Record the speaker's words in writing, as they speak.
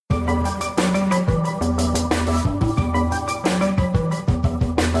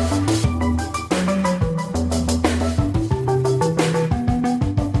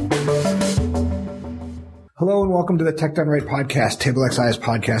Hello and welcome to the Tech Done Right podcast, TableXI's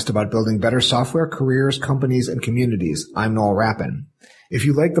podcast about building better software, careers, companies, and communities. I'm Noel Rappin. If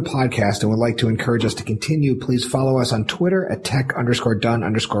you like the podcast and would like to encourage us to continue, please follow us on Twitter at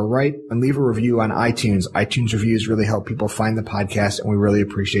tech_done_right and leave a review on iTunes. iTunes reviews really help people find the podcast, and we really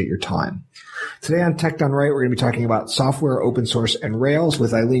appreciate your time. Today on Tech Done Right, we're going to be talking about software, open source, and Rails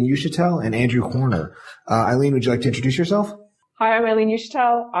with Eileen Uchitel and Andrew Horner. Eileen, would you like to introduce yourself? Hi, I'm Eileen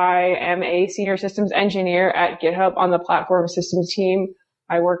Uchitel. I am a senior systems engineer at GitHub on the platform systems team.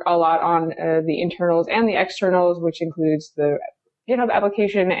 I work a lot on the internals and the externals, which includes the GitHub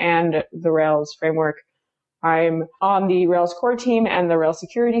application and the Rails framework. I'm on the Rails core team and the Rails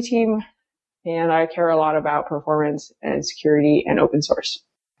security team, and I care a lot about performance and security and open source.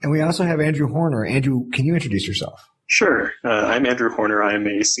 And we also have Andrew Horner. Andrew, can you introduce yourself? Sure. I'm Andrew Horner. I'm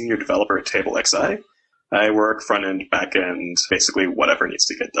a senior developer at TableXI. I work front end, back end, basically whatever needs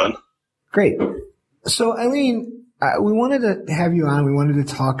to get done. Great. So, Eileen, we wanted to have you on. We wanted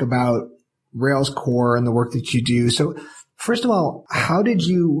to talk about Rails core and the work that you do. So, first of all, how did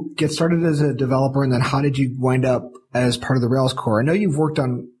you get started as a developer, and then how did you wind up as part of the Rails core? I know you've worked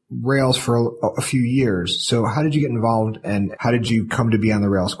on Rails for a few years. So how did you get involved, and how did you come to be on the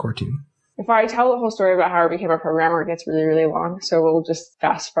Rails core team? If I tell the whole story about how I became a programmer, it gets really, really long. So we'll just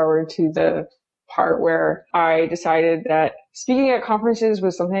fast forward to the part where I decided that speaking at conferences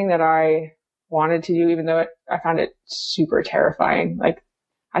was something that I wanted to do, even though I found it super terrifying. Like,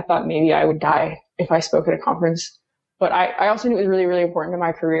 I thought maybe I would die if I spoke at a conference. But I also knew it was really, really important to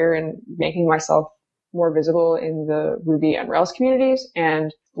my career and making myself more visible in the Ruby and Rails communities.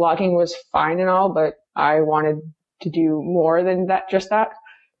 And blogging was fine and all, but I wanted to do more than that, just that.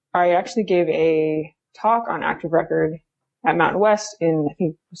 I actually gave a talk on Active Record at Mountain West in, I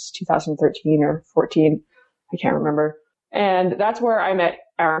think it was 2013 or 14. I can't remember. And that's where I met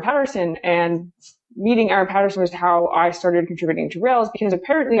Aaron Patterson, and meeting Aaron Patterson was how I started contributing to Rails, because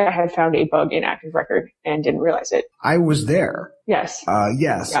apparently I had found a bug in Active Record and didn't realize it. I was there. Yes.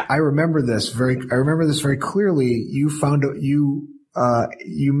 Yes. Yeah. I remember this very clearly. You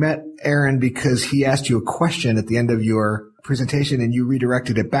met Aaron because he asked you a question at the end of your presentation and you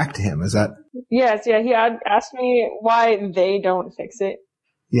redirected it back to him. Is that? Yes. Yeah. He had asked me why they don't fix it.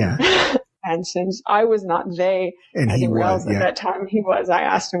 Yeah. And since I was not they, and he was, at that time he was, I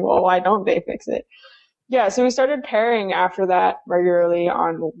asked him, well, why don't they fix it? Yeah. So we started pairing after that regularly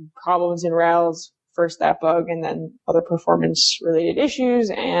on problems in Rails, first that bug and then other performance related issues.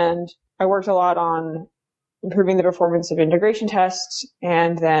 And I worked a lot on improving the performance of integration tests.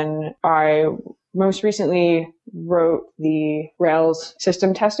 And then I most recently wrote the Rails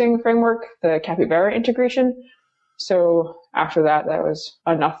system testing framework, the Capybara integration. So after that, that was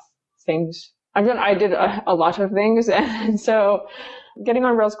enough things. I did a lot of things. And so getting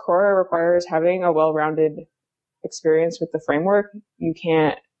on Rails core requires having a well-rounded experience with the framework. You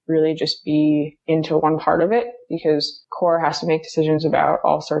can't really just be into one part of it, because core has to make decisions about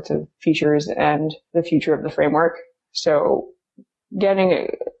all sorts of features and the future of the framework. So getting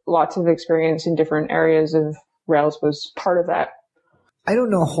lots of experience in different areas of Rails was part of that. I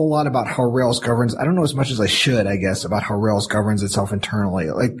don't know a whole lot about how Rails governs. I don't know as much as I should, I guess, about how Rails governs itself internally.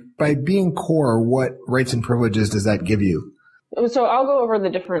 Like, by being core, what rights and privileges does that give you? So I'll go over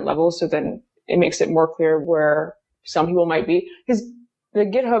the different levels, so then it makes it more clear where some people might be. Because the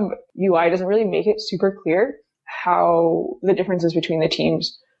GitHub UI doesn't really make it super clear how the differences between the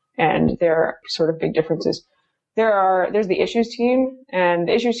teams, and there are sort of big differences. There's the issues team, and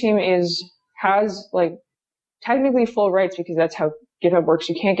the issues team has like technically full rights, because that's how GitHub works.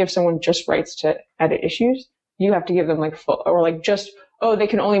 You can't give someone just rights to edit issues. You have to give them like full, or like just, they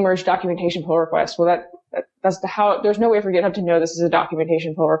can only merge documentation pull requests. Well, that's there's no way for GitHub to know this is a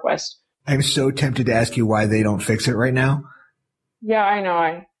documentation pull request. I'm so tempted to ask you why they don't fix it right now. Yeah, I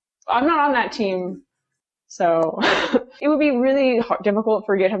know. I'm not on that team, so it would be really difficult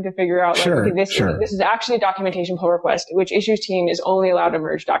for GitHub to figure out, like, this is actually a documentation pull request, which issues team is only allowed to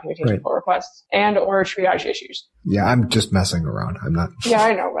merge documentation pull requests and or triage issues. Yeah, I'm just messing around. I'm not. Yeah,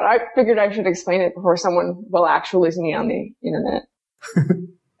 I know, but I figured I should explain it before someone will actually listen to me on the internet.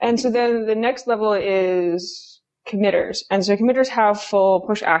 And so then the next level is committers. And so committers have full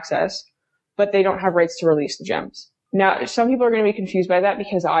push access, but they don't have rights to release the gems. Now, some people are going to be confused by that,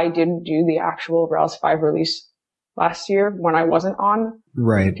 because I didn't do the actual Rails 5 release last year when I wasn't on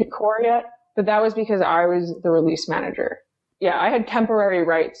core yet, but that was because I was the release manager. Yeah, I had temporary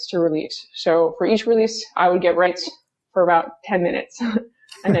rights to release. So for each release, I would get rights for about 10 minutes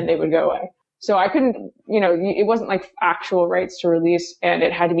and then they would go away. So I couldn't, it wasn't like actual rights to release, and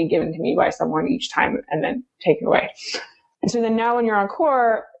it had to be given to me by someone each time and then taken away. And so then now when you're on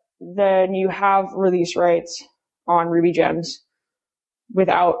core, then you have release rights on Ruby gems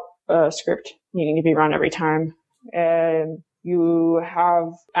without a script needing to be run every time. And you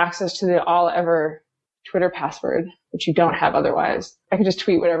have access to the all ever Twitter password, which you don't have otherwise. I can just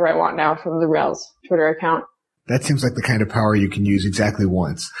tweet whatever I want now from the Rails Twitter account. That seems like the kind of power you can use exactly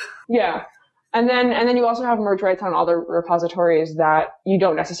once. Yeah. And then you also have merge rights on other repositories that you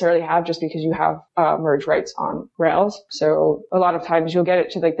don't necessarily have just because you have merge rights on Rails. So a lot of times you'll get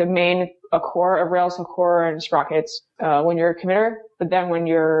it to like the main core of Rails, so core and sprockets when you're a committer. But then when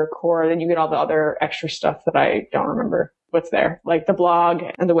you're core, then you get all the other extra stuff that I don't remember what's there, like the blog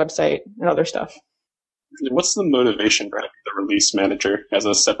and the website and other stuff. What's the motivation for having the release manager as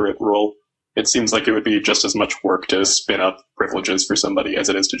a separate role? It seems like it would be just as much work to spin up privileges for somebody as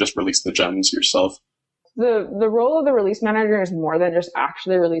it is to just release the gems yourself. The role of the release manager is more than just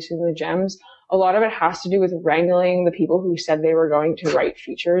actually releasing the gems. A lot of it has to do with wrangling the people who said they were going to write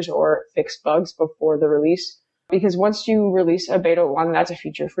features or fix bugs before the release. Because once you release a beta 1, that's a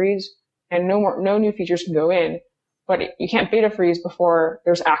feature freeze, and no new features can go in. But you can't beta freeze before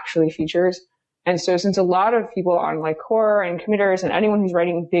there's actually features. And so since a lot of people on like core and committers and anyone who's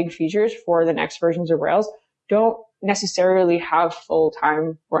writing big features for the next versions of Rails don't necessarily have full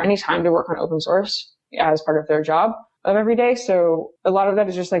time or any time to work on open source as part of their job of every day. So a lot of that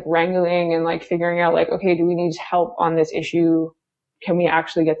is just like wrangling and like figuring out like, okay, do we need help on this issue? Can we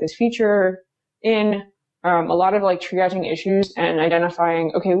actually get this feature in? A lot of like triaging issues and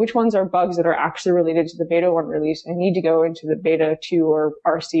identifying, okay, which ones are bugs that are actually related to the beta 1 release and need to go into the beta 2 or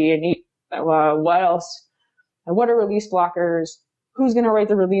RC and what else? And what are release blockers? Who's going to write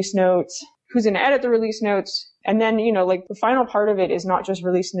the release notes? Who's going to edit the release notes? And then, like the final part of it is not just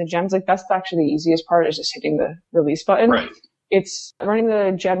releasing the gems. Like that's actually the easiest part is just hitting the release button. Right. It's running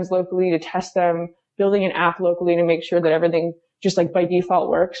the gems locally to test them, building an app locally to make sure that everything just like by default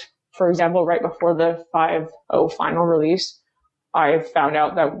works. For example, right before the 5.0 final release, I found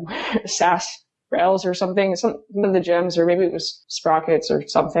out that SAS Rails or something, some of the gems, or maybe it was Sprockets or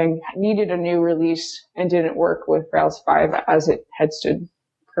something, needed a new release and didn't work with Rails 5 as it had stood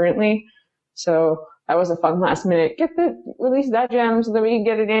currently. So that was a fun last minute, release that gem so that we can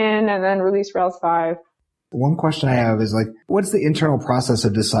get it in and then release Rails 5. One question I have is like, what's the internal process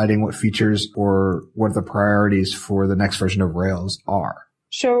of deciding what features or what the priorities for the next version of Rails are?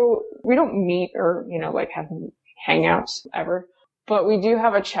 So we don't meet or, have hangouts ever. But we do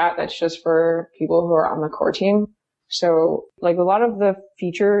have a chat that's just for people who are on the core team. So like a lot of the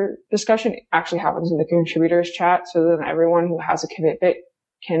feature discussion actually happens in the contributors chat. So then everyone who has a commit bit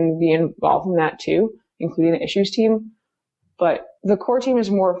can be involved in that too, including the issues team. But the core team is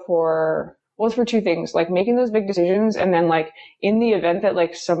more it's for two things, like making those big decisions. And then like in the event that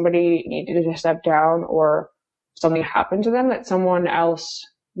like somebody needed to step down or something happened to them, that someone else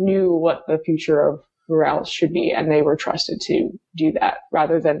knew what the future of Rails should be, and they were trusted to do that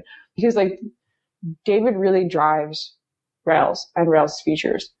rather than, because like David really drives Rails and Rails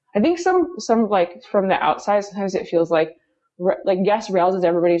features. I think some like from the outside, sometimes it feels like yes, Rails is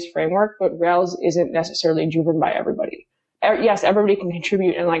everybody's framework, but Rails isn't necessarily driven by everybody. Yes, everybody can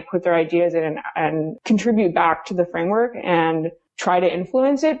contribute and like put their ideas in and contribute back to the framework and try to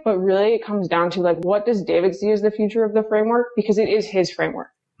influence it. But really it comes down to like, what does David see as the future of the framework? Because it is his framework.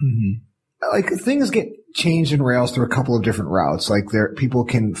 Mm-hmm. Like things get changed in Rails through a couple of different routes. Like people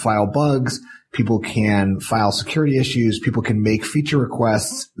can file bugs, people can file security issues, people can make feature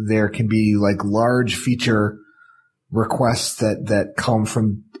requests. There can be like large feature requests that come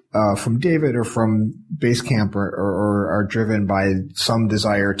from David or from Basecamp or are driven by some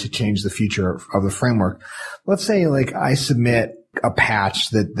desire to change the future of the framework. Let's say like I submit a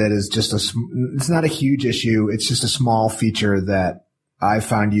patch that is just it's not a huge issue. It's just a small feature that I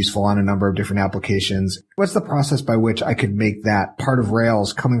found useful on a number of different applications. What's the process by which I could make that part of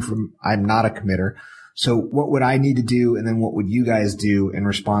Rails coming from, I'm not a committer. So what would I need to do? And then what would you guys do in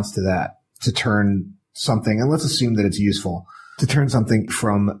response to that to turn something, and let's assume that it's useful, to turn something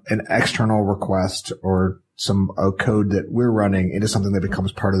from an external request or some code that we're running into something that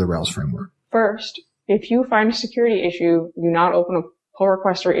becomes part of the Rails framework? First, if you find a security issue, do not open a pull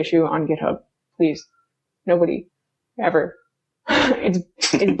request or issue on GitHub. Please. Nobody. Ever. It's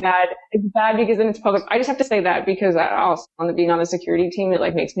bad. It's bad because then it's public. I just have to say that because also being on the security team, it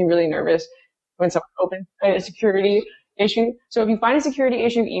like makes me really nervous when someone opens a security issue. So if you find a security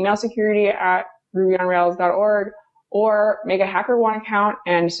issue, email security@rubyonrails.org or make a HackerOne account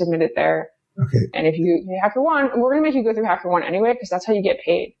and submit it there. Okay. And if you HackerOne, we're going to make you go through HackerOne anyway because that's how you get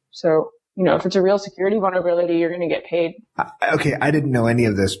paid. So if it's a real security vulnerability, you're going to get paid. Okay, I didn't know any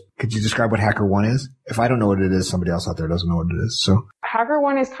of this. Could you describe what HackerOne is? If I don't know what it is, somebody else out there doesn't know what it is. So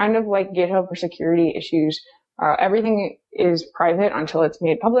HackerOne is kind of like GitHub for security issues. Everything is private until it's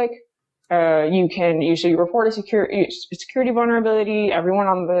made public. You report a security vulnerability. Everyone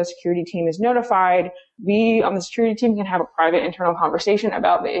on the security team is notified. We on the security team can have a private internal conversation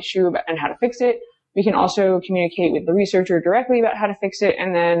about the issue and how to fix it. We can also communicate with the researcher directly about how to fix it,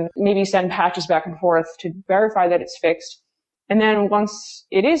 and then maybe send patches back and forth to verify that it's fixed. And then once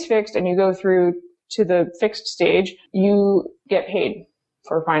it is fixed and you go through to the fixed stage, you get paid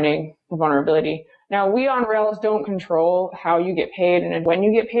for finding the vulnerability. Now, we on Rails don't control how you get paid and when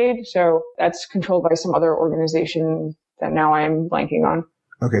you get paid, so that's controlled by some other organization that now I'm blanking on.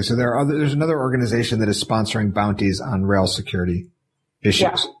 Okay, so there's another organization that is sponsoring bounties on Rails security issues.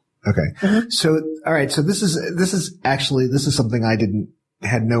 Yeah. Okay. Mm-hmm. So, all right. So this is something I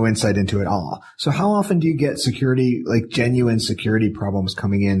had no insight into at all. So how often do you get genuine security problems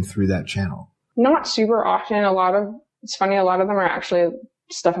coming in through that channel? Not super often. It's funny, a lot of them are actually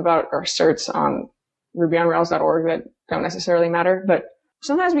stuff about our certs on rubyonrails.org that don't necessarily matter. But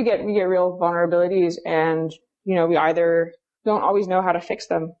sometimes we get real vulnerabilities and, we either don't always know how to fix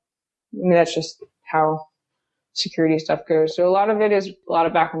them. I mean, that's just how security stuff goes. So a lot of it is a lot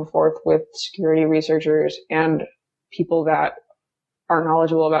of back and forth with security researchers and people that are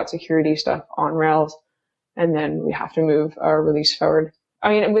knowledgeable about security stuff on Rails. And then we have to move our release forward. I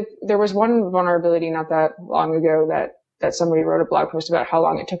mean, there was one vulnerability not that long ago that somebody wrote a blog post about how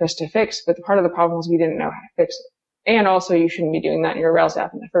long it took us to fix. But part of the problem was we didn't know how to fix it. And also you shouldn't be doing that in your Rails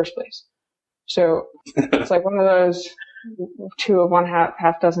app in the first place. So it's like one of those 2 of one,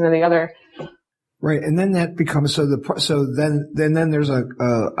 half dozen of the other. Right, and then that becomes then there's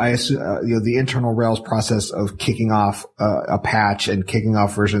the internal Rails process of kicking off a patch and kicking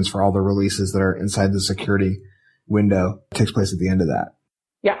off versions for all the releases that are inside the security window. It takes place at the end of that.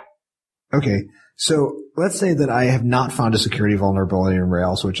 Yeah. Okay, so let's say that I have not found a security vulnerability in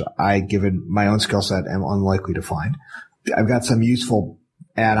Rails, which I, given my own skill set, am unlikely to find. I've got some useful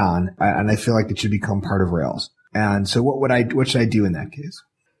add-on, and I feel like it should become part of Rails. And so what should I do in that case?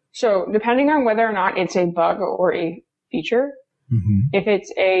 So depending on whether or not it's a bug or a feature, if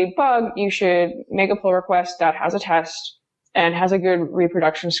it's a bug, you should make a pull request that has a test and has a good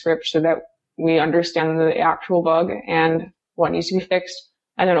reproduction script so that we understand the actual bug and what needs to be fixed,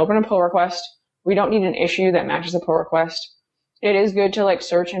 and then open a pull request. We don't need an issue that matches the pull request. It is good to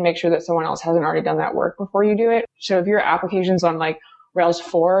search and make sure that someone else hasn't already done that work before you do it. So if your application's on Rails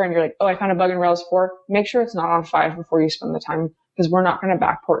 4 and you're like, oh, I found a bug in Rails 4, make sure it's not on 5 before you spend the time, because we're not going to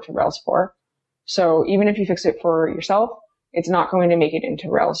backport to Rails 4. So even if you fix it for yourself, it's not going to make it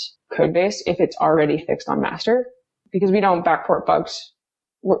into Rails codebase if it's already fixed on master, because we don't backport bugs.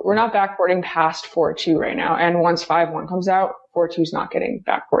 We're not backporting past 4.2 right now. And once 5.1 comes out, 4.2 is not getting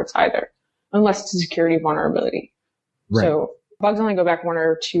backports either, unless it's a security vulnerability. Right. So bugs only go back 1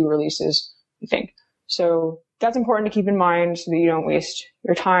 or 2 releases, I think. So that's important to keep in mind so that you don't waste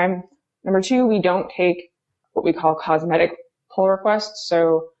your time. Number 2, we don't take what we call cosmetic pull requests.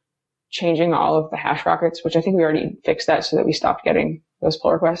 So changing all of the hash rockets, which I think we already fixed that so that we stopped getting those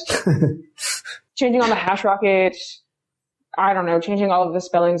pull requests. Changing all the hash rockets, changing all of the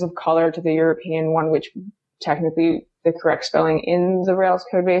spellings of color to the European one, which technically the correct spelling in the Rails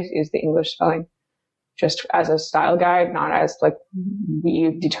codebase is the English spelling, just as a style guide, not as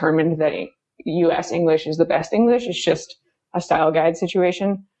we've determined that US English is the best English. It's just a style guide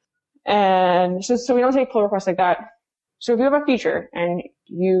situation. And so we don't take pull requests like that. So if you have a feature and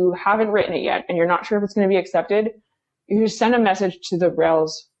you haven't written it yet and you're not sure if it's going to be accepted, you just send a message to the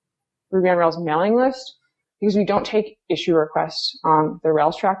Ruby on Rails mailing list, because we don't take issue requests on the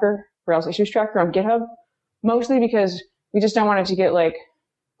Rails issues tracker on GitHub, mostly because we just don't want it to get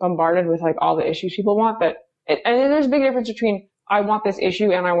bombarded with all the issues people want. And there's a big difference between I want this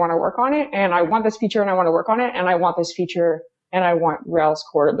issue and I want to work on it, and I want this feature and I want to work on it, and I want this feature and I want Rails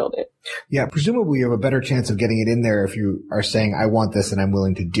core to build it. Yeah, presumably you have a better chance of getting it in there if you are saying, I want this and I'm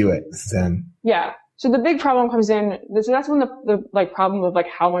willing to do it then. Yeah. So the big problem comes in. So that's when the problem of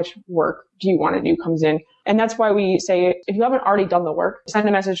how much work do you want to do comes in. And that's why we say, if you haven't already done the work, send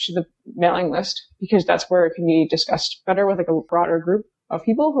a message to the mailing list, because that's where it can be discussed better with a broader group of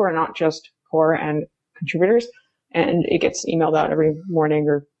people who are not just core and contributors. And it gets emailed out every morning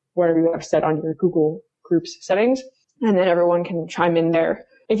or whatever you have set on your Google Groups settings. And then everyone can chime in there.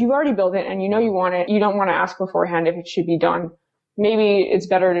 If you've already built it and you know you want it, you don't want to ask beforehand if it should be done. Maybe it's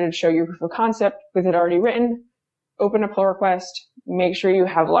better to show your proof of concept with it already written, open a pull request, make sure you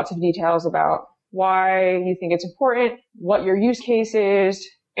have lots of details about why you think it's important, what your use case is,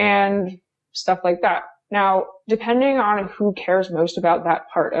 and stuff like that. Now, depending on who cares most about that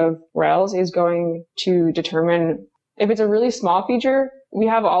part of Rails is going to determine if it's a really small feature. We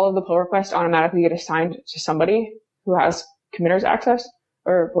have all of the pull requests automatically get assigned to somebody who has committers access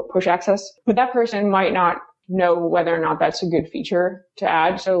or push access, but that person might not know whether or not that's a good feature to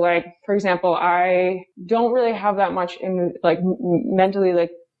add. So like, for example, I don't really have that much in like mentally,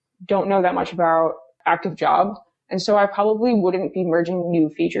 like don't know that much about Active Job. And so I probably wouldn't be merging new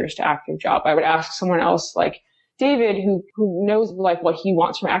features to Active Job. I would ask someone else like David who knows like what he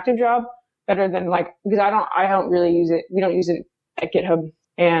wants from Active Job better than like, because I don't really use it. We don't use it at GitHub,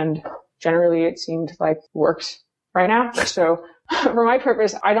 and generally it seemed like works right now. So for my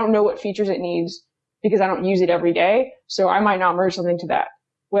purpose, I don't know what features it needs because I don't use it every day. So I might not merge something to that.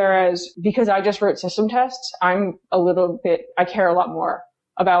 Whereas because I just wrote system tests, I care a lot more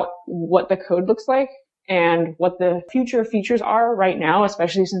about what the code looks like and what the future features are right now,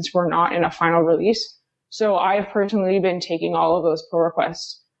 especially since we're not in a final release. So I've personally been taking all of those pull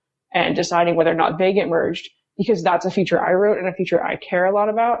requests and deciding whether or not they get merged, because that's a feature I wrote and a feature I care a lot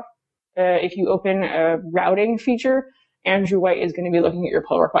about. If you open a routing feature, Andrew White is going to be looking at your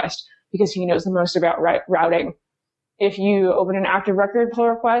pull request because he knows the most about routing. If you open an active record pull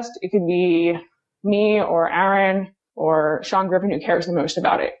request, it could be me or Aaron or Sean Griffin who cares the most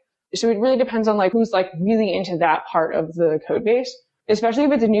about it. So it really depends on like who's like really into that part of the code base, especially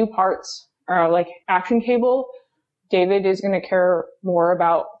if it's new parts like action cable. David is going to care more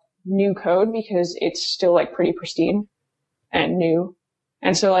about new code because it's still like pretty pristine and new.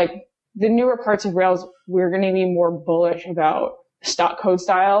 And so like the newer parts of Rails, we're going to be more bullish about stock code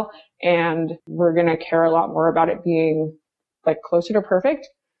style, and we're going to care a lot more about it being like closer to perfect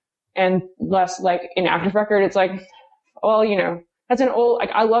and less like in Active Record. It's like, well, you know, that's an old,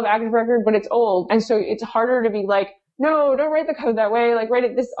 like I love Active Record, but it's old. And so it's harder to be like, no, don't write the code that way. Like write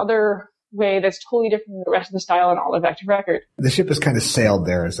it this other way that's totally different from the rest of the style and all of Active Record. The ship has kind of sailed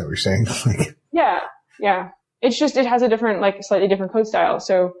there, is that what you're saying? Yeah. It's just, it has a different, like slightly different code style.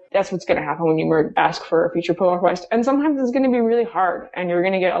 So that's what's going to happen when you ask for a feature pull request. And sometimes it's going to be really hard and you're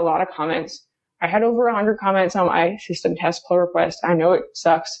going to get a lot of comments. I had over 100 comments on my system test pull request. I know it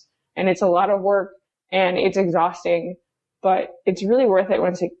sucks and it's a lot of work and it's exhausting, but it's really worth it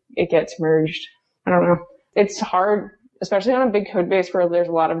once it gets merged. I don't know. It's hard, especially on a big code base where there's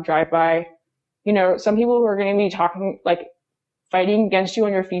a lot of drive-by. You know, some people who are going to be talking, like fighting against you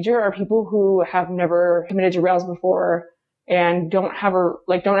on your feature are people who have never committed to Rails before and don't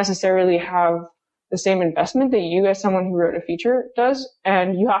necessarily have the same investment that you as someone who wrote a feature does.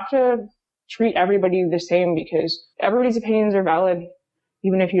 And you have to treat everybody the same because everybody's opinions are valid,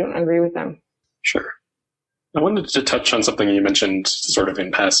 even if you don't agree with them. Sure. I wanted to touch on something you mentioned sort of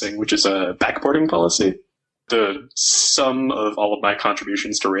in passing, which is a backporting policy. The sum of all of my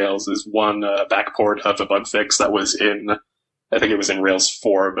contributions to Rails is one backport of a bug fix that was I think it was in Rails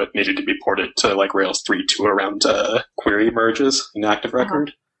 4, but needed to be ported to like Rails 3.2 around query merges in Active Record.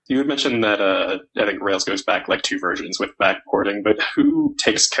 Uh-huh. You had mentioned that I think Rails goes back like 2 versions with backporting, but who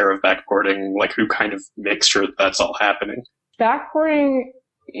takes care of backporting? Like who kind of makes sure that's all happening? Backporting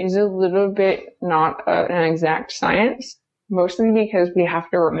is a little bit not an exact science, mostly because we have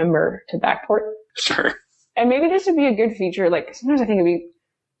to remember to backport. Sure. And maybe this would be a good feature. Like sometimes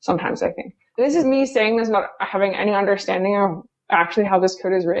I think. This is me saying this not having any understanding of actually how this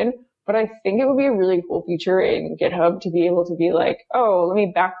code is written, but I think it would be a really cool feature in GitHub to be able to be like, oh, let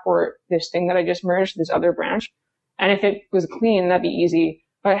me backport this thing that I just merged to this other branch. And if it was clean, that'd be easy.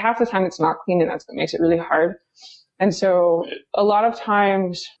 But half the time it's not clean, and that's what makes it really hard. And so a lot of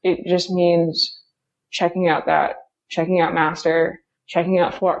times it just means checking out master, checking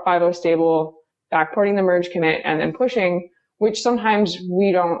out 5.0 stable, backporting the merge commit, and then pushing, which sometimes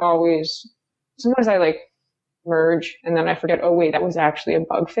sometimes I like merge and then I forget, oh wait, that was actually a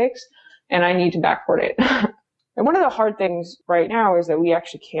bug fix and I need to backport it. And one of the hard things right now is that we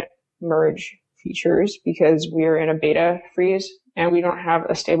actually can't merge features because we're in a beta freeze and we don't have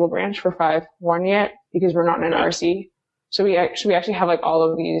a stable branch for 5.1 yet because we're not in an RC. So we actually have like all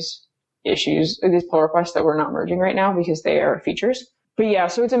of these issues, these pull requests that we're not merging right now because they are features. But yeah,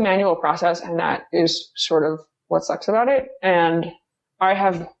 so it's a manual process and that is sort of what sucks about it. And I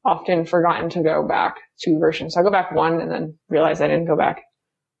have often forgotten to go back 2 versions. I go back 1 and then realize I didn't go back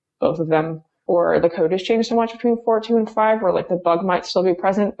both of them. Or the code has changed so much between 4.2 and 5 where like the bug might still be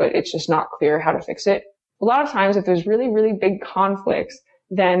present, but it's just not clear how to fix it. A lot of times if there's really, really big conflicts,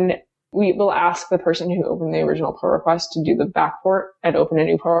 then we will ask the person who opened the original pull request to do the backport and open a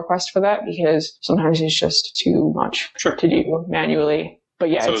new pull request for that because sometimes it's just too much to do manually. But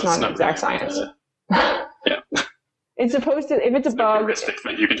yeah, so it's not an exact science. Yeah. It's supposed to, if it's a bug. Heuristic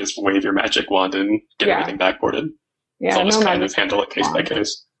that you can just wave your magic wand and get everything backported. Yeah, so I'll just kind of handle it case by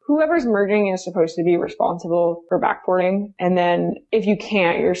case. Whoever's merging is supposed to be responsible for backporting. And then if you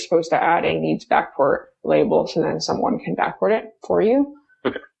can't, you're supposed to add a needs backport label so then someone can backport it for you.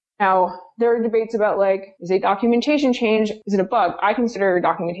 Okay. Now, there are debates about like, is it documentation change? Is it a bug? I consider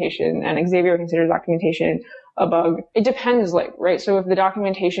documentation, and Xavier considers documentation a bug. It depends, like, right? So if the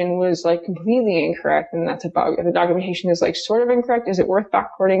documentation was like completely incorrect, then that's a bug. If the documentation is like sort of incorrect, is it worth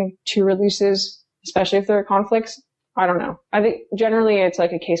backporting 2 releases, especially if there are conflicts? I don't know. I think generally it's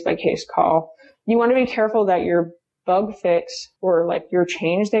like a case by case call. You want to be careful that your bug fix or like your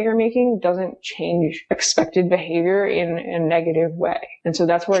change that you're making doesn't change expected behavior in a negative way. And so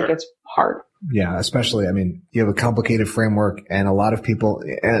that's where it gets hard. Yeah, especially, I mean, you have a complicated framework, and a lot of people,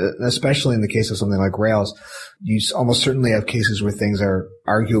 especially in the case of something like Rails, you almost certainly have cases where things are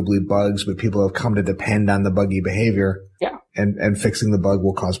arguably bugs, but people have come to depend on the buggy behavior. Yeah. And fixing the bug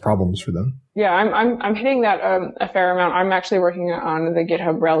will cause problems for them. Yeah, I'm hitting that a fair amount. I'm actually working on the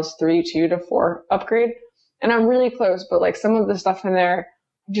GitHub Rails 3.2 to 4 upgrade, and I'm really close, but like some of the stuff in there,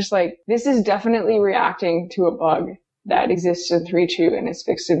 just like, this is definitely reacting to a bug that exists in 3.2 and it's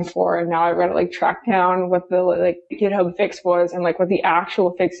fixed in 4. And now I've got to like track down what the like GitHub fix was and like what the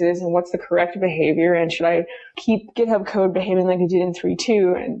actual fix is and what's the correct behavior. And should I keep GitHub code behaving like it did in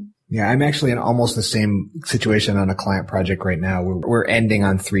 3.2? And yeah, I'm actually in almost the same situation on a client project right now. We're ending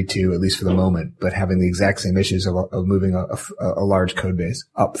on 3.2, at least for the moment, but having the exact same issues of moving a large code base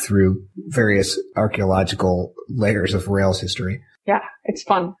up through various archaeological layers of Rails history. Yeah, it's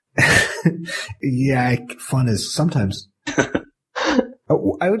fun. Yeah, fun is sometimes.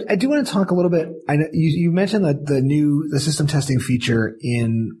 I do want to talk a little bit. I know you mentioned that the system testing feature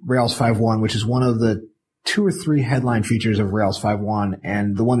in Rails 5.1, which is one of the 2 or 3 headline features of Rails 5.1,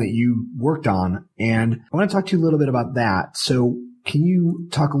 and the one that you worked on. And I want to talk to you a little bit about that. So can you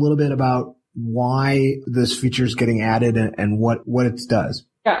talk a little bit about why this feature is getting added and what it does?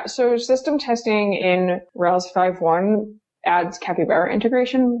 Yeah. So system testing in Rails 5.1 adds Capybara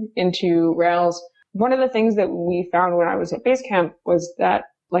integration into Rails. One of the things that we found when I was at Basecamp was that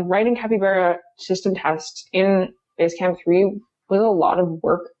like writing Capybara system tests in Basecamp 3 was a lot of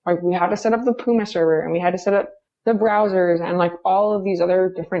work. Like we had to set up the Puma server and we had to set up the browsers and like all of these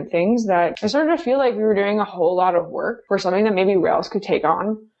other different things that I started to feel like we were doing a whole lot of work for something that maybe Rails could take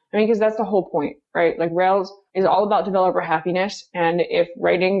on. I mean, because that's the whole point, right? Like Rails is all about developer happiness. And if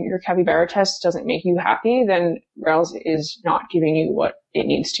writing your Capybara tests doesn't make you happy, then Rails is not giving you what it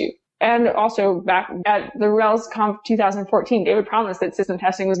needs to. And also back at the Rails Conf 2014, David promised that system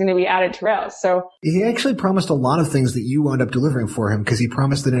testing was going to be added to Rails. So he actually promised a lot of things that you wound up delivering for him because he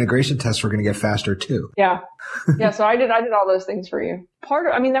promised that integration tests were going to get faster too. Yeah. Yeah. So I did all those things for you.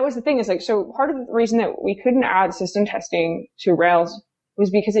 That was the thing is like, so part of the reason that we couldn't add system testing to Rails was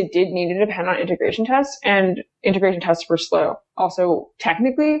because it did need to depend on integration tests, and integration tests were slow. Also,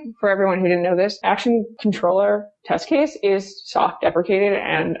 technically, for everyone who didn't know this, Action Controller test case is soft deprecated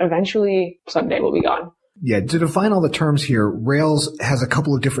and eventually someday will be gone. Yeah, to define all the terms here, Rails has a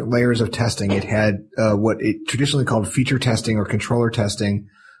couple of different layers of testing. It had what it traditionally called feature testing or controller testing,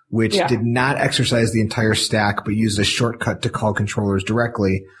 which did not exercise the entire stack but used a shortcut to call controllers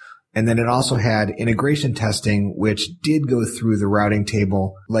directly. And then it also had integration testing, which did go through the routing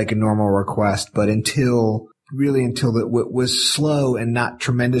table like a normal request, but until it was slow and not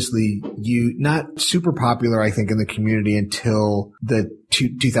tremendously not super popular, I think, in the community until the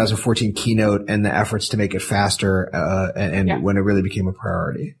 2014 keynote and the efforts to make it faster, when it really became a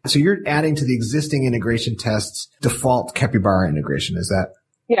priority. So you're adding to the existing integration tests default Capybara integration, is that?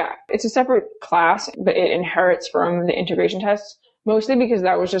 Yeah, it's a separate class, but it inherits from the integration tests. Mostly because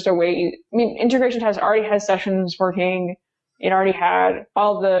that was just a way, integration test already has sessions working. It already had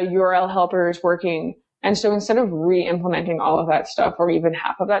all the URL helpers working. And so instead of re-implementing all of that stuff or even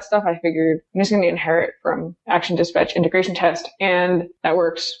half of that stuff, I figured I'm just going to inherit from Action Dispatch integration test. And that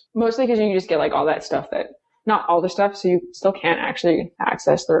works mostly because you just get like all that stuff not all the stuff. So you still can't actually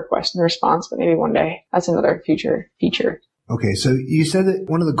access the request and response, but maybe one day that's another future feature. Okay, so you said that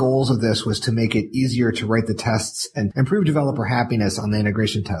one of the goals of this was to make it easier to write the tests and improve developer happiness on the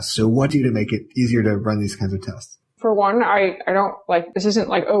integration tests. So what do you do to make it easier to run these kinds of tests? For one, I don't like, this isn't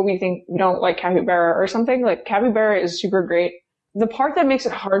like, oh, we don't like Capybara or something. Like Capybara is super great. The part that makes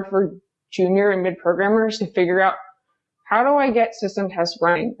it hard for junior and mid programmers to figure out, how do I get system tests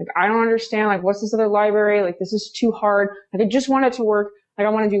running? Like, I don't understand, like, what's this other library? Like, this is too hard. Like, I just want it to work. Like, I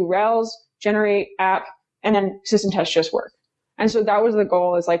want to do Rails, generate app, and then system tests just work. And so that was the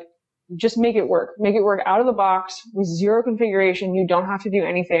goal, is like, just make it work. Make it work out of the box with zero configuration. You don't have to do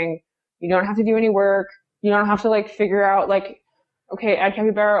anything. You don't have to do any work. You don't have to like figure out like, okay, at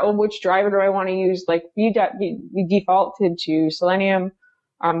Capybara, which driver do I want to use? Like we defaulted to Selenium,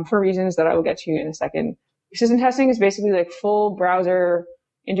 for reasons that I will get to in a second. System testing is basically like full browser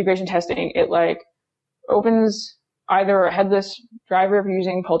integration testing. It like opens either a headless driver if you're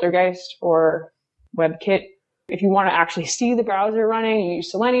using Poltergeist or WebKit. If you want to actually see the browser running, you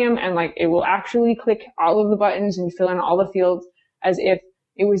use Selenium, and like it will actually click all of the buttons and fill in all the fields as if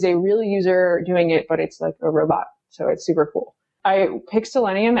it was a real user doing it, but it's like a robot. So it's super cool. I picked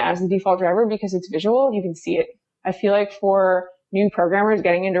Selenium as the default driver because it's visual. You can see it. I feel like for new programmers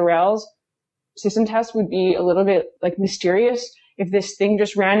getting into Rails, system test would be a little bit like mysterious if this thing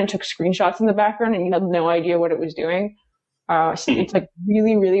just ran and took screenshots in the background and you had no idea what it was doing. So it's like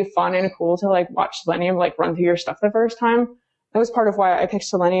really, really fun and cool to like watch Selenium like run through your stuff the first time. That was part of why I picked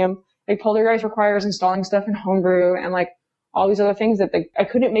Selenium. Like Poltergeist requires installing stuff in Homebrew and like all these other things that I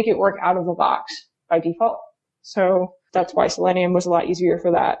couldn't make it work out of the box by default. So that's why Selenium was a lot easier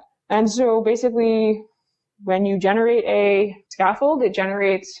for that. And so basically when you generate a scaffold, it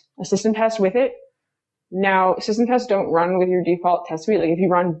generates a system test with it. Now, system tests don't run with your default test suite. Like if you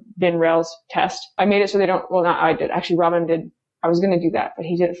run bin Rails test, I made it so they don't, well, not I did. Actually, Robin did. I was going to do that, but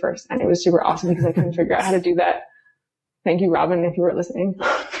he did it first. And it was super awesome because I couldn't figure out how to do that. Thank you, Robin, if you were listening,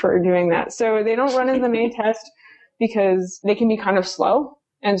 for doing that. So they don't run as the main test because they can be kind of slow.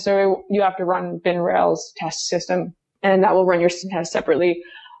 And so you have to run bin Rails test system, and that will run your system test separately.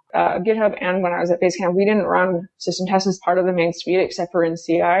 GitHub and when I was at Basecamp, we didn't run system tests as part of the main suite except for in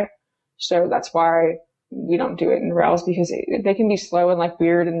CI. So that's why we don't do it in Rails, because they can be slow and like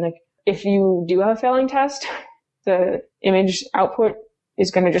weird. And like if you do have a failing test, the image output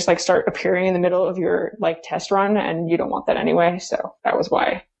is going to just like start appearing in the middle of your like test run, and you don't want that anyway. So that was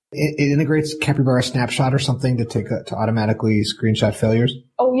why. It integrates Capybara Snapshot or something to automatically screenshot failures.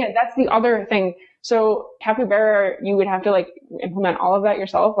 Oh yeah, that's the other thing. So Capybara, you would have to like implement all of that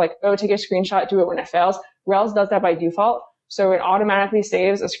yourself. Like, take a screenshot, do it when it fails. Rails does that by default. So it automatically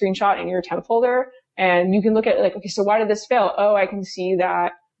saves a screenshot in your temp folder, and you can look at like, okay, so why did this fail? Oh, I can see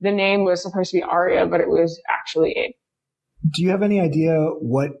that the name was supposed to be Aria, but it was actually Abe. Do you have any idea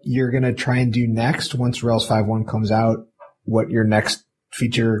what you're going to try and do next once Rails 5.1 comes out? What your next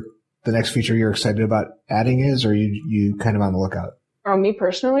feature, the next feature you're excited about adding is, or are you kind of on the lookout? Me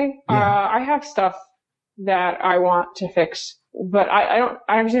personally, yeah. I have stuff that I want to fix, but I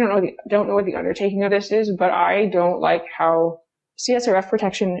actually don't know what the undertaking of this is, but I don't like how CSRF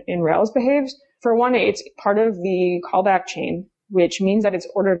protection in Rails behaves. For one, it's part of the callback chain, which means that it's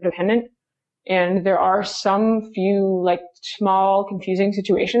order dependent. And there are some few like small confusing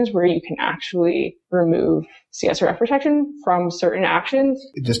situations where you can actually remove CSRF protection from certain actions.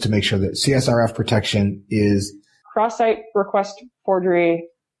 Just to make sure that CSRF protection is cross-site request forgery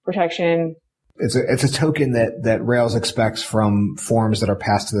protection. It's a token that Rails expects from forms that are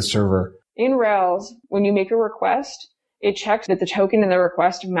passed to the server. In Rails, when you make a request, it checks that the token in the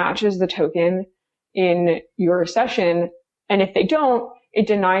request matches the token in your session. And if they don't, it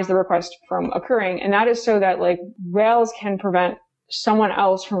denies the request from occurring. And that is so that like Rails can prevent someone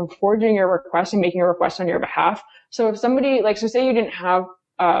else from forging your request and making a request on your behalf. So if somebody, like, so say you didn't have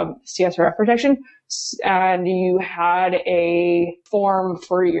CSRF protection and you had a form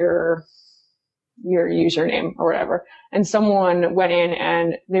for your username or whatever, and someone went in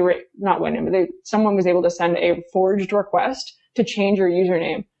and someone was able to send a forged request to change your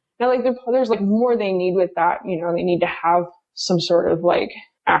username. Now, like, there's like more they need with that. You know, they need to have some sort of like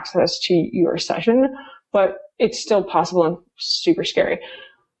access to your session, but it's still possible and super scary.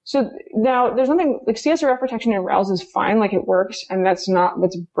 So now there's nothing like CSRF protection in Rails is fine. Like it works, and that's not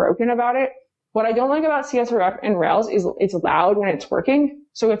what's broken about it. What I don't like about CSRF in Rails is it's loud when it's working.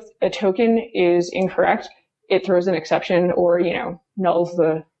 So if a token is incorrect, it throws an exception or, you know,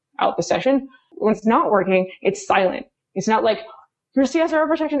 nulls out the session. When it's not working, it's silent. It's not like your CSRF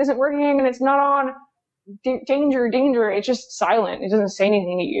protection isn't working and it's not on. Danger. It's just silent. It doesn't say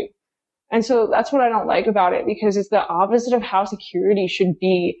anything to you. And so that's what I don't like about it, because it's the opposite of how security should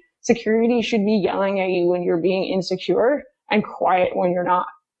be. Security should be yelling at you when you're being insecure and quiet when you're not.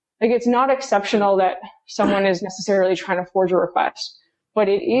 Like, it's not exceptional that someone is necessarily trying to forge a request, but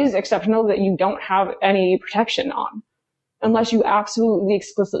it is exceptional that you don't have any protection on, unless you absolutely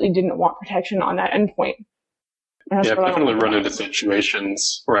explicitly didn't want protection on that endpoint. Yeah, I've definitely run into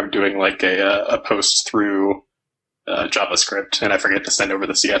situations where I'm doing like a post through JavaScript and I forget to send over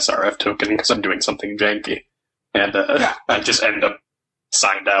the CSRF token because I'm doing something janky. And I just end up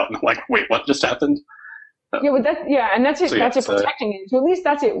signed out and I'm like, wait, what just happened? Yeah, but and that's it. So that's it protecting it. So at least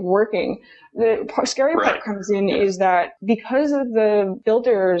that's it working. The scary part comes in is that because of the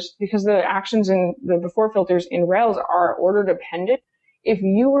filters, because the actions in the before filters in Rails are order dependent, if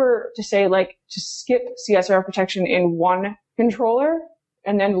you were to say like to skip CSRF protection in one controller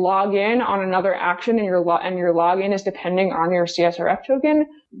and then log in on another action and your login is depending on your CSRF token,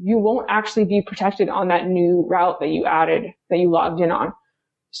 you won't actually be protected on that new route that you added, that you logged in on.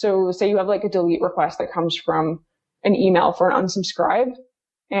 So say you have like a delete request that comes from an email for an unsubscribe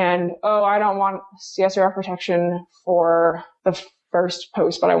and, I don't want CSRF protection for the first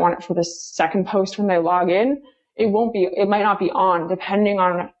post, but I want it for the second post when they log in. It might not be on depending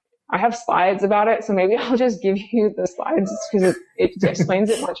on, I have slides about it. So maybe I'll just give you the slides because it explains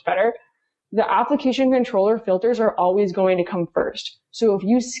it much better. The application controller filters are always going to come first. So if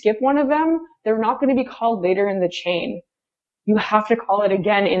you skip one of them, they're not going to be called later in the chain. You have to call it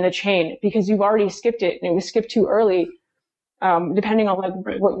again in the chain because you've already skipped it and it was skipped too early, depending on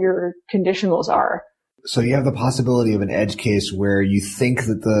what your conditionals are. So you have the possibility of an edge case where you think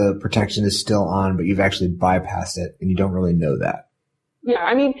that the protection is still on, but you've actually bypassed it and you don't really know that. Yeah,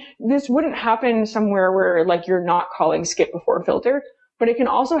 I mean, this wouldn't happen somewhere where like you're not calling skip before filter, but it can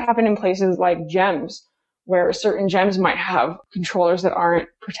also happen in places like gems where certain gems might have controllers that aren't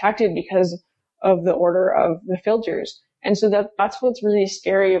protected because of the order of the filters. And so that's what's really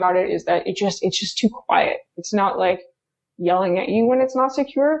scary about it is that it's just too quiet. It's not like yelling at you when it's not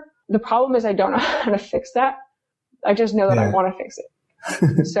secure. The problem is I don't know how to fix that. I just know that I want to fix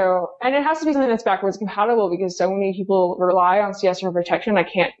it. So, and it has to be something that's backwards compatible because so many people rely on CSRF protection.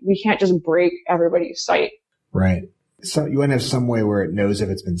 We can't just break everybody's site. Right. So you want to have some way where it knows if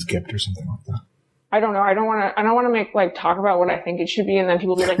it's been skipped or something like that. I don't know. I don't want to make like talk about what I think it should be. And then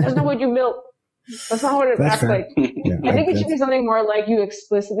people be like, that's not what you built. That's not what it acts like. Yeah, I think it should be something more like you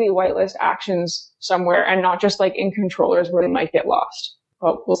explicitly whitelist actions somewhere and not just like in controllers where they might get lost.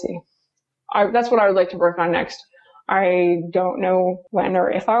 But we'll see. That's what I would like to work on next. I don't know when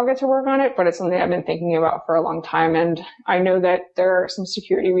or if I'll get to work on it, but it's something I've been thinking about for a long time. And I know that there are some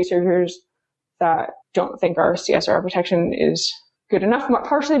security researchers that don't think our CSRF protection is good enough,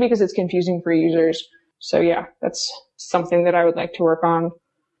 partially because it's confusing for users. So yeah, that's something that I would like to work on.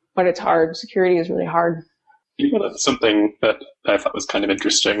 But it's hard. Security is really hard. You brought up something that I thought was kind of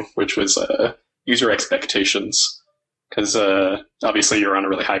interesting, which was user expectations. Because obviously you're on a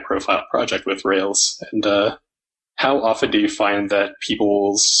really high-profile project with Rails. And how often do you find that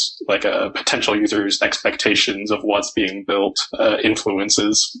people's, potential users' expectations of what's being built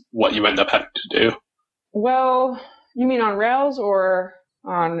influences what you end up having to do? Well, you mean on Rails or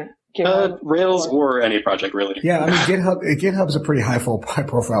on GitHub? Rails or any project, really. Yeah, I mean, GitHub's a pretty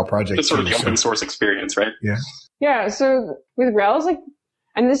high-profile project. It's sort of the open source experience, right? Yeah. Yeah, so with Rails,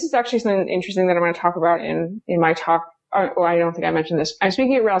 and this is actually something interesting that I'm going to talk about in my talk. I don't think I mentioned this. I'm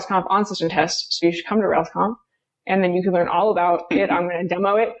speaking at RailsConf on system tests, so you should come to RailsConf, and then you can learn all about it. I'm going to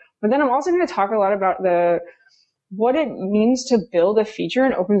demo it. But then I'm also going to talk a lot about what it means to build a feature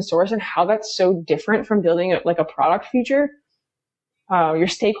in open source and how that's so different from building a product feature. Your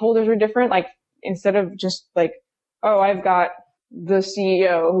stakeholders are different. Instead of just I've got the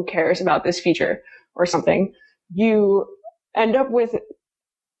CEO who cares about this feature or something, you end up with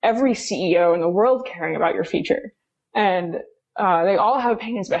every CEO in the world caring about your feature. And they all have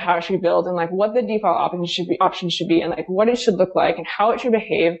opinions about how it should be built and what the default options should be and what it should look like and how it should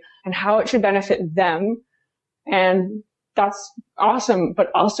behave and how it should benefit them. And that's awesome,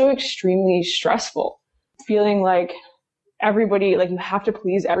 but also extremely stressful. Feeling like everybody, you have to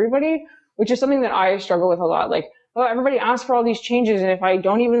please everybody, which is something that I struggle with a lot. Everybody asks for all these changes, and if I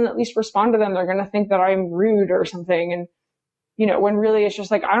don't even at least respond to them, they're going to think that I'm rude or something. And when really it's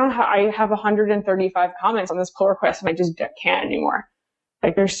just I have 135 comments on this pull request and I just can't anymore.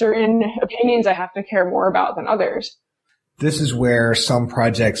 There's certain opinions I have to care more about than others. This is where some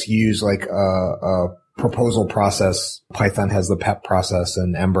projects use a proposal process. Python has the PEP process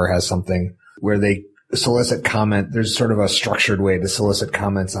and Ember has something where they solicit comment. There's sort of a structured way to solicit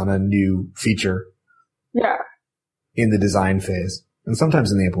comments on a new feature. Yeah. In the design phase. And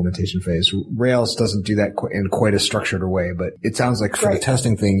sometimes in the implementation phase. Rails doesn't do that in quite a structured a way, but it sounds like for the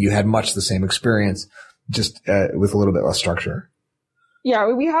testing thing, you had much the same experience, just with a little bit less structure.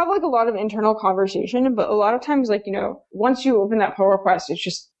 Yeah, we have a lot of internal conversation, but a lot of times, once you open that pull request, it's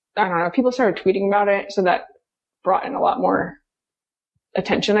just, I don't know, people started tweeting about it, so that brought in a lot more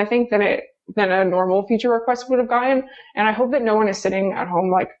attention, I think, than a normal feature request would have gotten. And I hope that no one is sitting at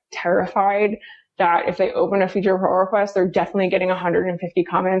home, terrified that if they open a feature pull request, they're definitely getting 150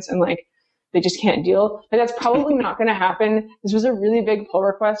 comments and they just can't deal. That's probably not going to happen. This was a really big pull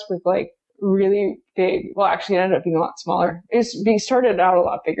request with really big. Well, actually, it ended up being a lot smaller. It started out a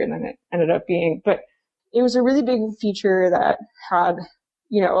lot bigger than it ended up being, but it was a really big feature that had,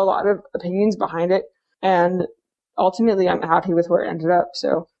 a lot of opinions behind it. And ultimately, I'm happy with where it ended up.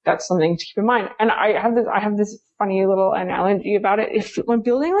 So that's something to keep in mind. And I have this funny little analogy about it. When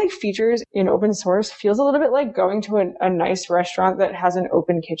building like features in open source feels a little bit like going to a nice restaurant that has an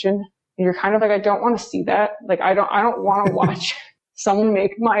open kitchen. And you're kind of like, I don't want to see that. Like, I don't want to watch someone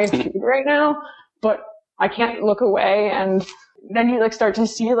make my food right now, but I can't look away. And then you like start to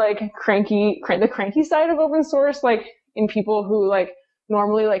see like the cranky side of open source, like in people who like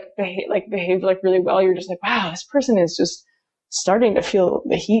normally behave like really well. You're just like, wow, this person is just starting to feel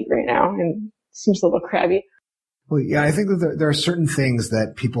the heat right now and seems a little crabby. Well, yeah, I think that there are certain things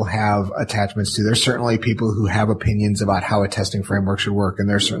that people have attachments to. There's certainly people who have opinions about how a testing framework should work, and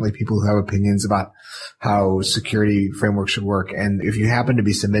there's certainly people who have opinions about how security frameworks should work. And if you happen to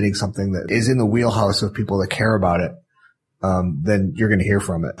be submitting something that is in the wheelhouse of people that care about it, then you're going to hear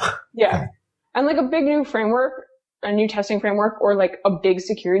from it. Yeah. Okay. And like a big new framework, a new testing framework, or like a big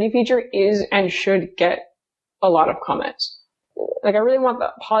security feature is and should get a lot of comments. Like I really want the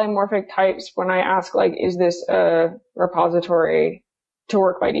polymorphic types when I ask like, is this a repository to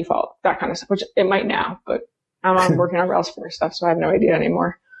work by default? That kind of stuff, which it might now, but I'm working on Rails 4 stuff, so I have no idea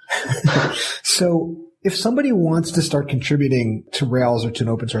anymore. So if somebody wants to start contributing to Rails or to an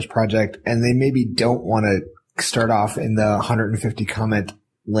open source project and they maybe don't want to start off in the 150 comment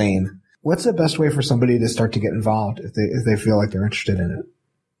lane, what's the best way for somebody to start to get involved if they feel like they're interested in it?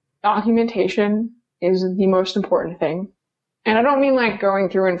 Documentation is the most important thing. And I don't mean like going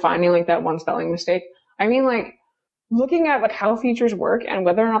through and finding like that one spelling mistake. I mean like looking at like how features work and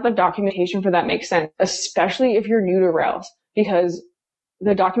whether or not the documentation for that makes sense, especially if you're new to Rails, because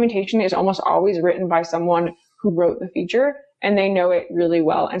the documentation is almost always written by someone who wrote the feature and they know it really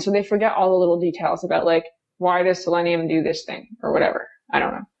well. And so they forget all the little details about like, why does Selenium do this thing or whatever? I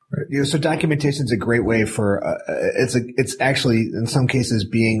don't know. Right. So documentation is a great way for, it's actually in some cases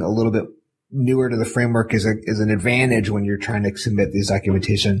being a little bit newer to the framework is an advantage when you're trying to submit these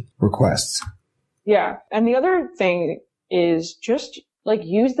documentation requests. Yeah. And the other thing is just like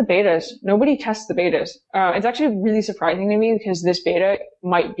use the betas. Nobody tests the betas. It's actually really surprising to me because this beta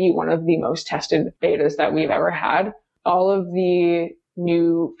might be one of the most tested betas that we've ever had. All of the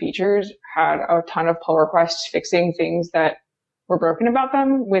new features had a ton of pull requests fixing things that were broken about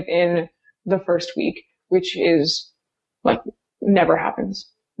them within the first week, which is like never happens.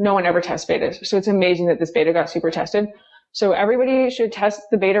 No one ever tests betas. So it's amazing that this beta got super tested. So everybody should test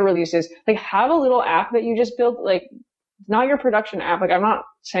the beta releases. Like have a little app that you just built, like not your production app. Like I'm not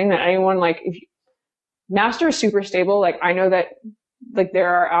saying that anyone Master is super stable. Like I know that like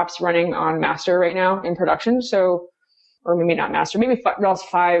there are apps running on Master right now in production. So, or maybe not Master, maybe Rails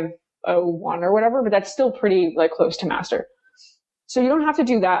 5.01 or whatever, but that's still pretty like close to Master. So you don't have to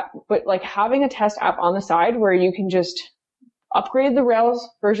do that, but like having a test app on the side where you can just upgrade the Rails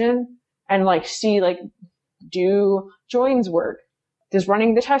version and like see like, do joins work? Does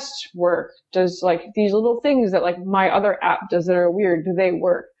running the tests work? Does like these little things that like my other app does that are weird, do they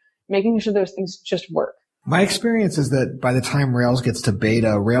work? Making sure those things just work. My experience is that by the time Rails gets to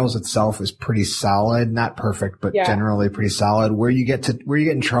beta, Rails itself is pretty solid, not perfect, but generally pretty solid. Where you get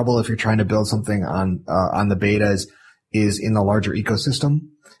in trouble if you're trying to build something on the betas is in the larger ecosystem.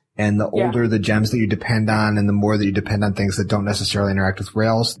 And the older the gems that you depend on and the more that you depend on things that don't necessarily interact with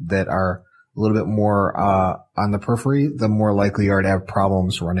Rails that are a little bit more on the periphery, the more likely you are to have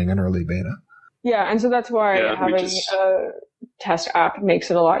problems running an early beta. Yeah, and so that's why having a test app makes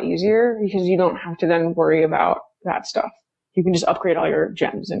it a lot easier because you don't have to then worry about that stuff. You can just upgrade all your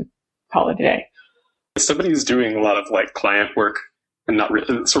gems and call it a day. If somebody's doing a lot of like client work and not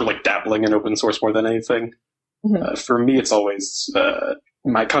really, sort of like dabbling in open source more than anything, for me it's always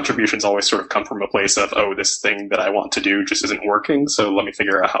my contributions always sort of come from a place of, oh, this thing that I want to do just isn't working, so let me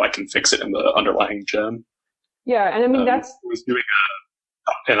figure out how I can fix it in the underlying gem. Yeah, and I mean, I was doing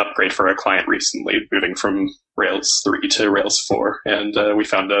an upgrade for a client recently, moving from Rails 3 to Rails 4, and we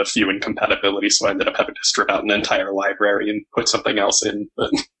found a few incompatibilities, so I ended up having to strip out an entire library and put something else in. But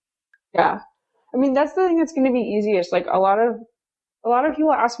yeah. I mean, that's the thing that's going to be easiest. Like, a lot of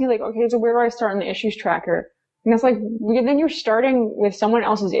people ask me, like, okay, so where do I start in the issues tracker? And it's like, then you're starting with someone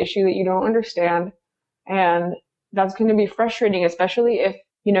else's issue that you don't understand. And that's going to be frustrating, especially if,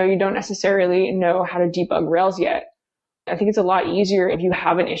 you don't necessarily know how to debug Rails yet. I think it's a lot easier if you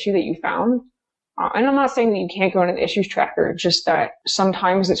have an issue that you found. And I'm not saying that you can't go into the issues tracker, just that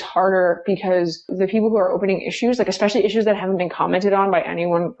sometimes it's harder because the people who are opening issues, like especially issues that haven't been commented on by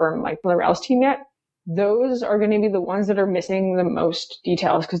anyone from like the Rails team yet, those are going to be the ones that are missing the most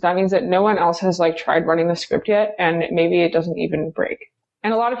details, because that means that no one else has like tried running the script yet, and maybe it doesn't even break.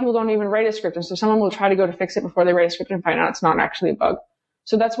 And a lot of people don't even write a script, and so someone will try to go to fix it before they write a script and find out it's not actually a bug.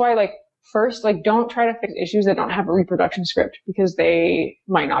 So that's why, like, first, like, don't try to fix issues that don't have a reproduction script, because they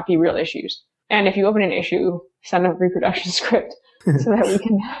might not be real issues. And if you open an issue, send a reproduction script so that we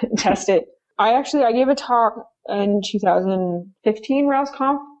can test it. I gave a talk in 2015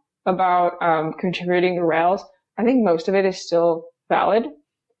 RailsConf about contributing to Rails. I think most of it is still valid.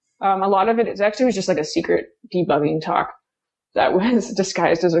 A lot of it is actually was just like a secret debugging talk that was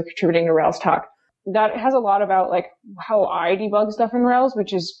disguised as a contributing to Rails talk. That has a lot about like how I debug stuff in Rails,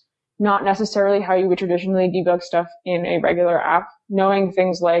 which is not necessarily how you would traditionally debug stuff in a regular app. Knowing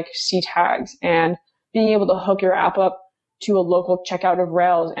things like C tags and being able to hook your app up to a local checkout of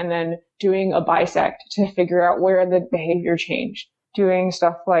Rails and then doing a bisect to figure out where the behavior changed. Doing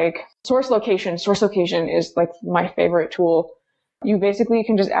stuff like source location. Source location is like my favorite tool. You basically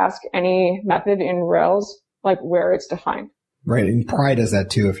can just ask any method in Rails, like where it's defined. Right. And Pry does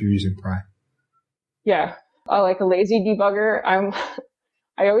that too if you're using Pry. Yeah. Like a lazy debugger.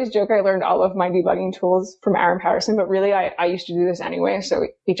 I always joke I learned all of my debugging tools from Aaron Patterson, but really I used to do this anyway. So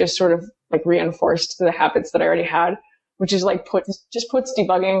it just sort of like reinforced the habits that I already had, which is like puts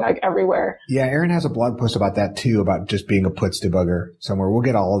debugging like everywhere. Yeah. Aaron has a blog post about that too, about just being a puts debugger somewhere. We'll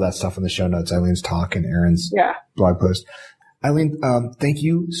get all of that stuff in the show notes, Eileen's talk and Aaron's blog post. Eileen, thank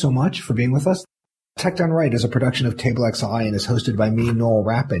you so much for being with us. Tech Done Right is a production of TableXI and is hosted by me, Noel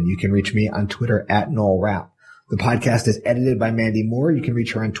Rappin. You can reach me on Twitter at NoelRapp. The podcast is edited by Mandy Moore. You can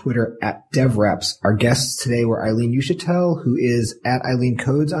reach her on Twitter at DevReps. Our guests today were Eileen Uschitel, who is at Eileen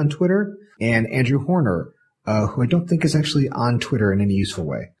Codes on Twitter, and Andrew Horner, who I don't think is actually on Twitter in any useful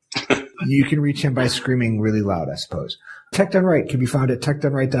way. You can reach him by screaming really loud, I suppose. Tech Done Right can be found at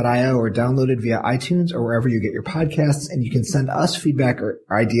techdoneright.io or downloaded via iTunes or wherever you get your podcasts. And you can send us feedback or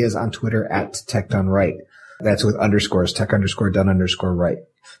ideas on Twitter at TechDoneRight. That's with underscores, tech_done_right.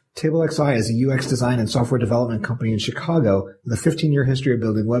 TableXI is a UX design and software development company in Chicago with a 15-year history of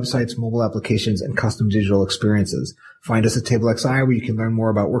building websites, mobile applications, and custom digital experiences. Find us at TableXI where you can learn more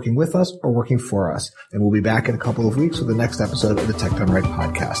about working with us or working for us. And we'll be back in a couple of weeks with the next episode of the Tech Done Right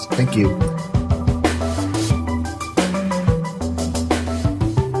podcast. Thank you.